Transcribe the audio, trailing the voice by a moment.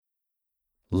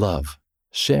Love,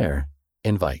 share,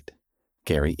 invite.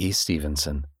 Gary E.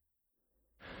 Stevenson.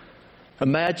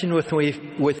 Imagine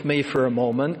with me for a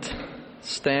moment,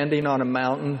 standing on a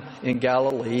mountain in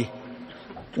Galilee,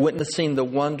 witnessing the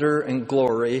wonder and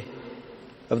glory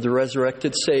of the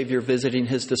resurrected Savior visiting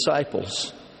His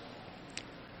disciples.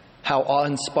 How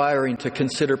awe-inspiring to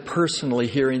consider personally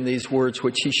hearing these words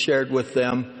which He shared with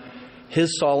them,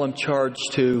 His solemn charge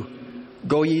to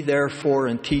go ye therefore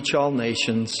and teach all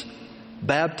nations,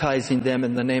 baptizing them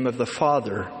in the name of the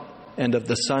Father and of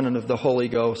the Son and of the Holy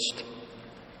Ghost.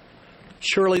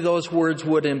 Surely those words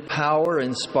would empower,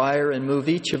 inspire, and move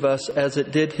each of us as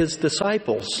it did His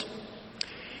disciples.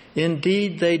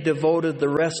 Indeed, they devoted the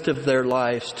rest of their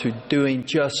lives to doing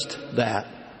just that.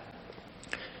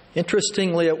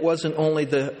 Interestingly, it wasn't only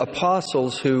the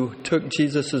apostles who took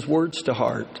Jesus' words to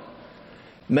heart.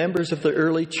 Members of the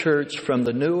early church, from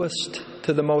the newest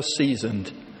to the most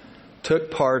seasoned,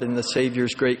 took part in the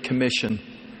Savior's Great Commission,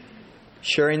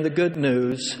 sharing the good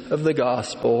news of the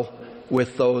gospel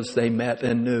with those they met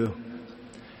and knew.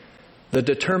 The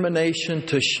determination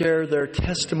to share their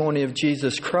testimony of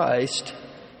Jesus Christ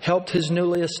helped His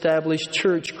newly established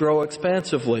church grow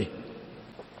expansively.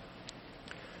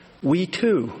 We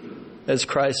too, as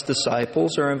Christ's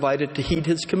disciples, are invited to heed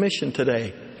His commission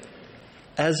today,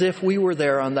 as if we were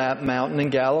there on that mountain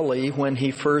in Galilee when He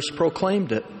first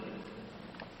proclaimed it.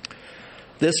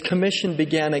 This commission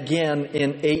began again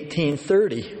in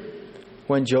 1830,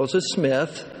 when Joseph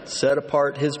Smith set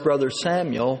apart his brother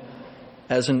Samuel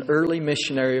as an early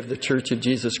missionary of the Church of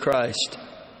Jesus Christ.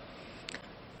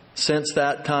 Since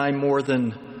that time, more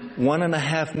than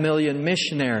 1.5 million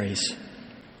missionaries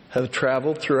have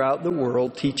traveled throughout the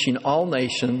world, teaching all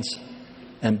nations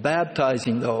and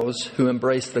baptizing those who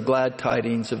embrace the glad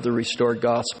tidings of the restored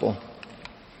gospel.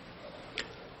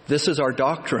 This is our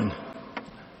doctrine,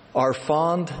 our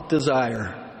fond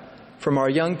desire. From our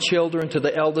young children to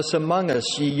the eldest among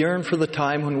us, ye yearn for the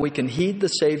time when we can heed the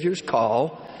Savior's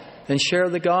call and share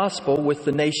the gospel with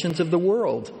the nations of the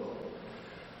world.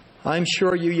 I'm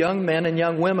sure you young men and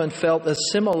young women felt a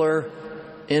similar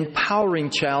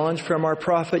empowering challenge from our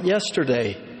prophet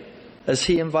yesterday as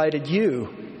he invited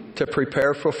you to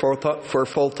prepare for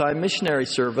full-time missionary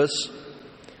service,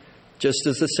 just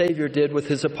as the Savior did with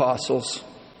His apostles.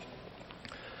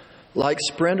 Like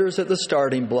sprinters at the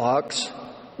starting blocks,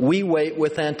 we wait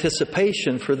with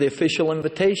anticipation for the official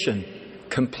invitation,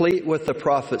 complete with the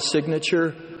prophet's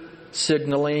signature,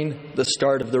 signaling the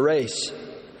start of the race.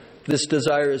 This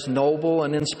desire is noble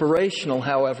and inspirational,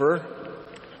 however.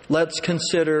 Let's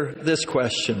consider this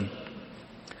question.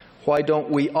 Why don't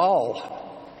we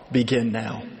all begin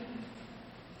now?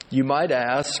 You might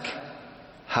ask,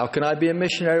 how can I be a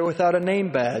missionary without a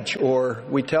name badge? Or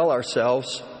we tell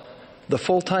ourselves, the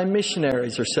full-time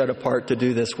missionaries are set apart to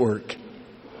do this work.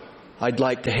 I'd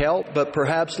like to help, but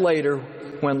perhaps later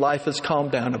when life has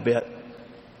calmed down a bit.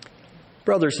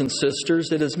 Brothers and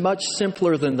sisters, it is much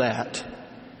simpler than that.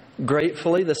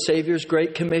 Gratefully, the Savior's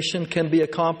Great Commission can be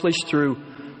accomplished through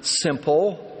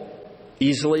simple,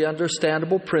 easily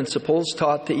understandable principles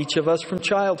taught to each of us from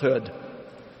childhood.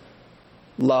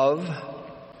 Love,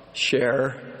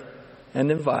 share,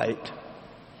 and invite.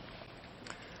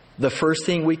 The first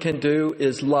thing we can do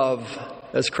is love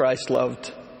as Christ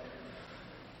loved.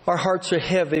 Our hearts are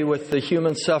heavy with the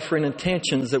human suffering and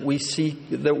tensions that we see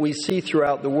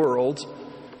throughout the world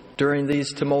during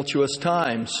these tumultuous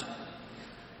times.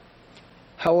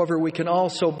 However, we can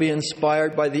also be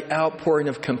inspired by the outpouring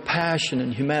of compassion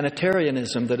and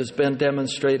humanitarianism that has been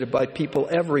demonstrated by people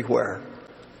everywhere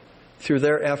through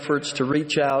their efforts to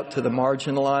reach out to the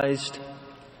marginalized,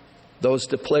 those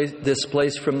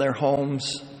displaced from their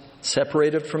homes,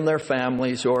 separated from their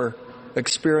families, or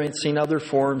experiencing other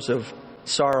forms of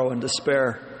sorrow and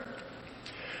despair.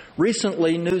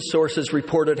 Recently, news sources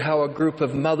reported how a group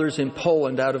of mothers in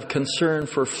Poland, out of concern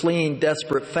for fleeing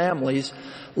desperate families,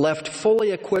 left fully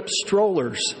equipped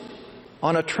strollers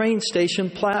on a train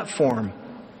station platform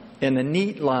in a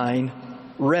neat line,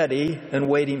 ready and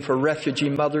waiting for refugee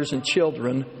mothers and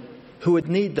children who would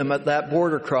need them at that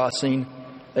border crossing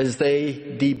as they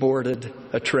deboarded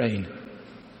a train.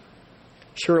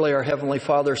 Surely our Heavenly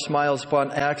Father smiles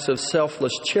upon acts of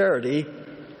selfless charity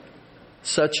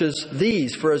such as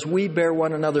these, for as we bear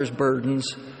one another's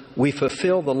burdens, we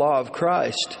fulfill the law of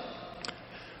Christ.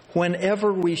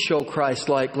 Whenever we show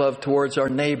Christ-like love towards our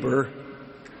neighbor,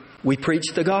 we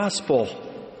preach the gospel,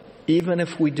 even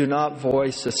if we do not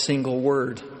voice a single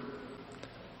word.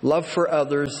 Love for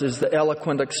others is the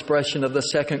eloquent expression of the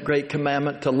second great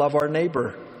commandment to love our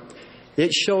neighbor.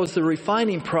 It shows the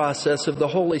refining process of the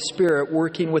Holy Spirit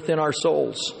working within our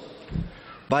souls.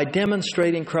 By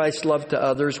demonstrating Christ's love to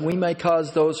others, we may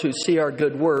cause those who see our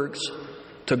good works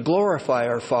to glorify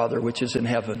our Father which is in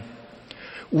heaven.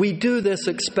 We do this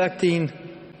expecting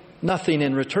nothing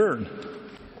in return.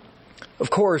 Of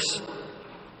course,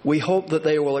 we hope that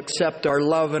they will accept our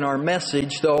love and our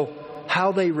message, though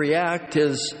how they react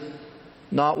is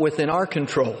not within our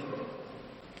control.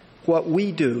 What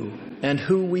we do and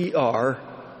who we are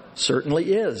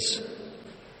certainly is.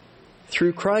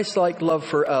 Through Christ-like love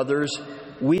for others,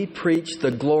 we preach the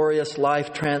glorious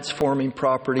life-transforming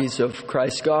properties of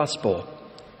Christ's gospel,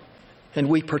 and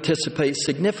we participate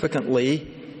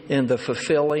significantly in the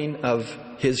fulfilling of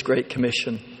His Great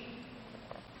Commission.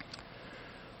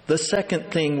 The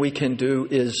second thing we can do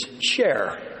is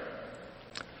share.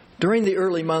 During the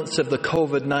early months of the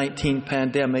COVID-19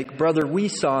 pandemic, Brother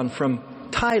Wisan from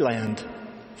Thailand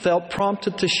felt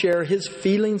prompted to share his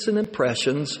feelings and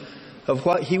impressions of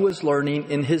what he was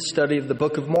learning in his study of the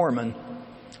Book of Mormon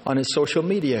on his social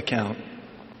media account.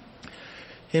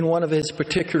 In one of his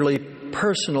particularly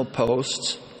personal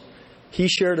posts, he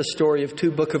shared a story of two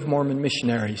Book of Mormon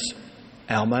missionaries,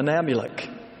 Alma and Amulek.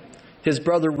 His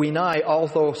brother Winai,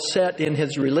 although set in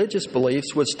his religious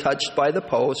beliefs, was touched by the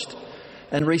post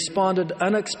and responded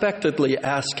unexpectedly,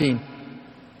 asking,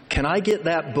 "Can I get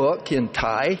that book in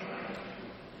Thai?"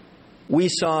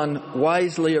 Wisan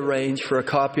wisely arranged for a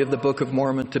copy of the Book of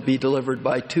Mormon to be delivered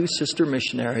by two sister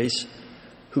missionaries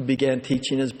who began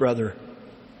teaching his brother.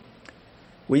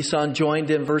 Wisan joined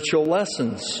in virtual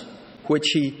lessons, which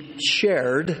he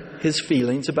shared his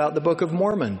feelings about the Book of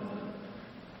Mormon.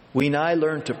 Winai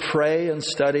learned to pray and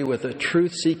study with a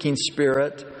truth-seeking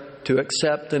spirit to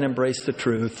accept and embrace the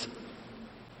truth.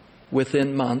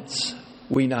 Within months,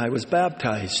 Winai was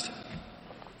baptized.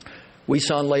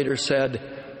 Wisan later said,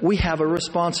 "We have a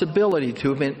responsibility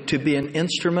to be an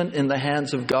instrument in the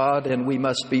hands of God, and we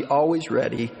must be always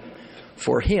ready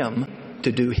for Him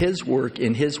to do His work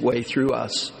in His way through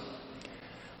us."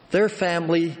 Their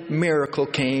family miracle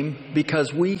came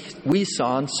because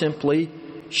Wisan simply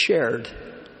shared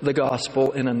the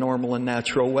gospel in a normal and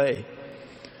natural way.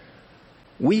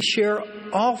 We share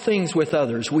all things with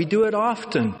others. We do it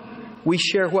often. We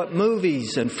share what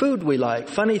movies and food we like,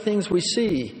 funny things we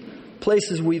see,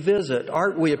 places we visit,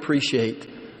 art we appreciate,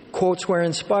 quotes we're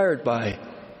inspired by.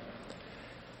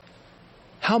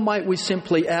 How might we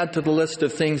simply add to the list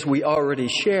of things we already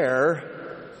share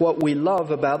what we love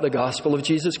about the gospel of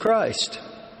Jesus Christ?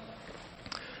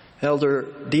 Elder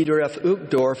Dieter F.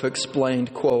 Uchtdorf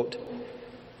explained, quote,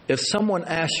 "If someone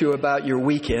asks you about your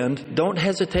weekend, don't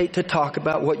hesitate to talk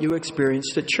about what you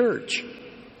experienced at church.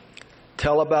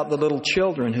 Tell about the little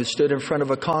children who stood in front of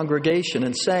a congregation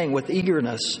and sang with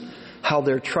eagerness how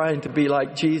they're trying to be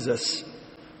like Jesus.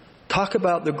 Talk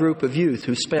about the group of youth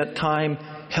who spent time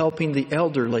helping the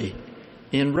elderly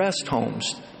in rest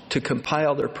homes to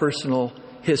compile their personal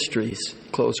histories."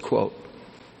 Close quote.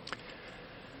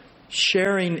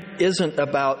 Sharing isn't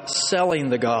about selling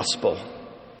the gospel.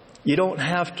 You don't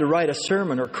have to write a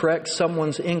sermon or correct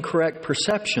someone's incorrect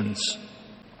perceptions.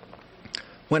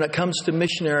 When it comes to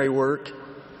missionary work,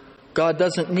 God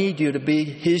doesn't need you to be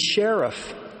His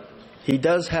sheriff. He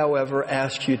does, however,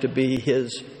 ask you to be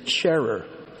His sharer.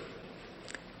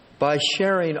 By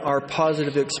sharing our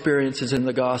positive experiences in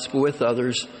the gospel with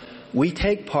others, we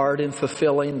take part in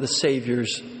fulfilling the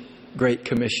Savior's Great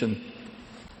Commission.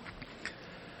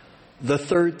 The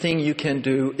third thing you can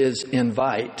do is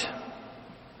invite.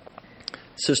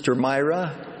 Sister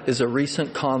Myra is a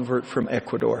recent convert from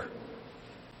Ecuador.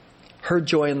 Her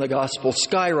joy in the gospel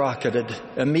skyrocketed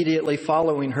immediately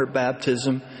following her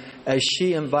baptism as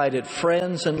she invited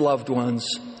friends and loved ones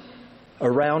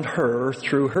around her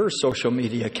through her social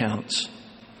media accounts.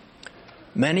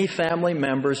 Many family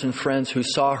members and friends who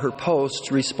saw her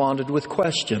posts responded with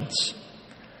questions.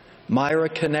 Myra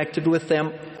connected with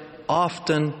them,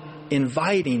 often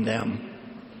inviting them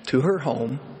to her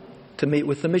home to meet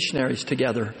with the missionaries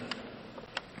together.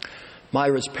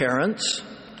 Myra's parents,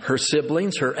 her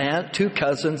siblings, her aunt, 2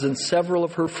 cousins, and several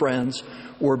of her friends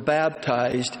were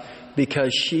baptized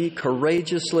because she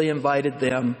courageously invited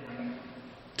them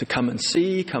to come and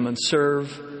see, come and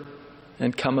serve,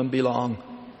 and come and belong.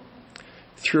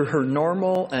 Through her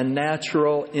normal and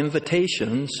natural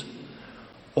invitations,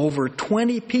 over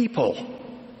 20 people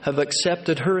have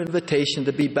accepted her invitation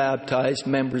to be baptized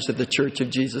members of the Church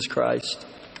of Jesus Christ.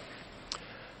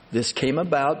 This came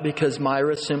about because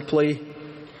Myra simply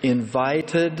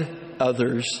invited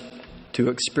others to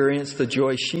experience the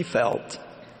joy she felt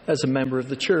as a member of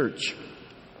the church.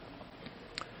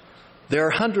 There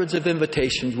are hundreds of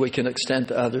invitations we can extend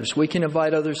to others. We can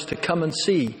invite others to come and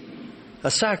see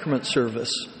a sacrament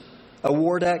service, a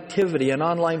ward activity, an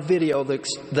online video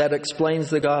that explains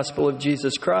the gospel of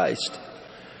Jesus Christ.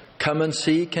 Come and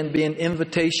See can be an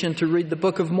invitation to read the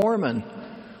Book of Mormon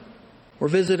or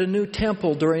visit a new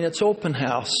temple during its open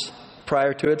house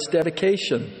prior to its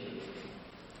dedication.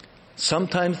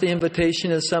 Sometimes the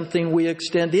invitation is something we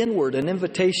extend inward, an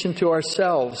invitation to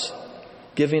ourselves,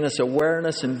 giving us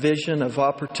awareness and vision of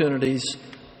opportunities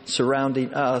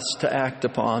surrounding us to act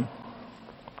upon.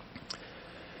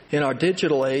 In our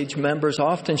digital age, members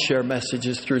often share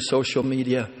messages through social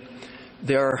media.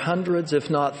 There are hundreds, if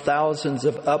not thousands,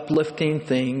 of uplifting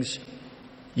things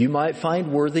you might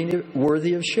find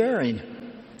worthy of sharing.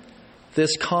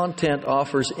 This content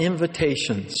offers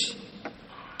invitations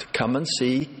to come and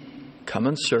see, come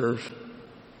and serve,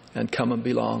 and come and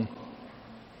belong.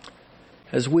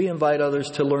 As we invite others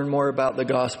to learn more about the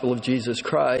gospel of Jesus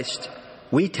Christ,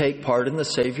 we take part in the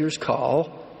Savior's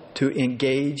call to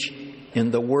engage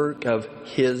in the work of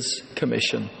His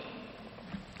commission.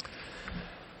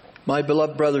 My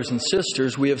beloved brothers and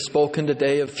sisters, we have spoken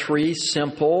today of 3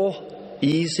 simple,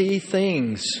 easy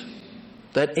things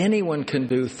that anyone can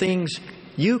do, things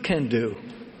you can do.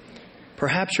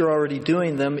 Perhaps you're already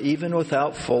doing them even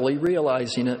without fully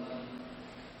realizing it.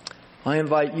 I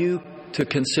invite you to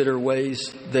consider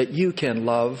ways that you can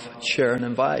love, share, and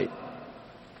invite.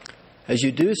 As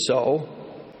you do so,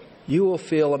 you will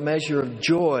feel a measure of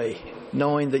joy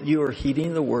knowing that you are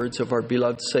heeding the words of our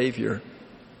beloved Savior.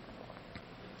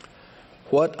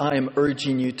 What I am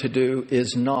urging you to do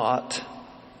is not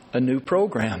a new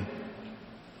program.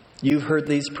 You've heard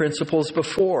these principles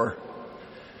before.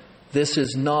 This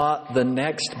is not the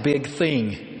next big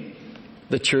thing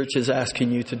the church is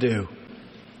asking you to do.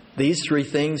 These 3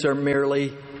 things are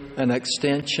merely an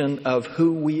extension of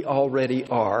who we already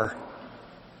are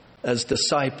as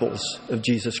disciples of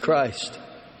Jesus Christ.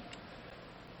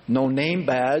 No name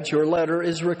badge or letter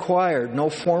is required. No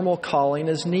formal calling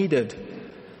is needed.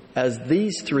 As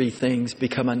these 3 things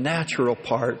become a natural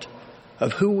part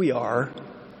of who we are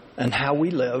and how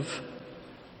we live,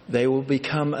 they will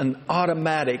become an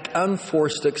automatic,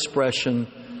 unforced expression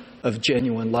of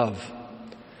genuine love.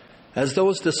 As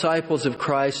those disciples of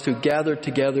Christ who gathered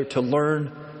together to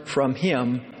learn from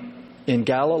Him in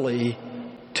Galilee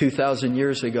 2,000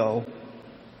 years ago,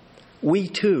 we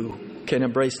too can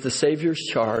embrace the Savior's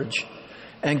charge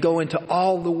and go into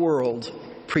all the world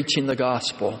preaching the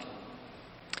gospel.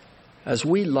 As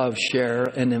we love, share,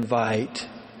 and invite,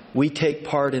 we take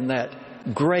part in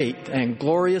that great and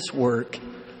glorious work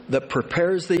that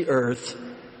prepares the earth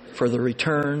for the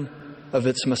return of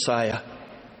its Messiah.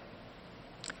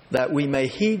 That we may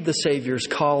heed the Savior's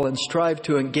call and strive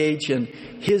to engage in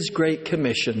His great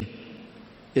commission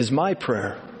is my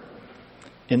prayer.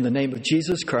 In the name of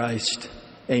Jesus Christ,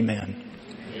 amen.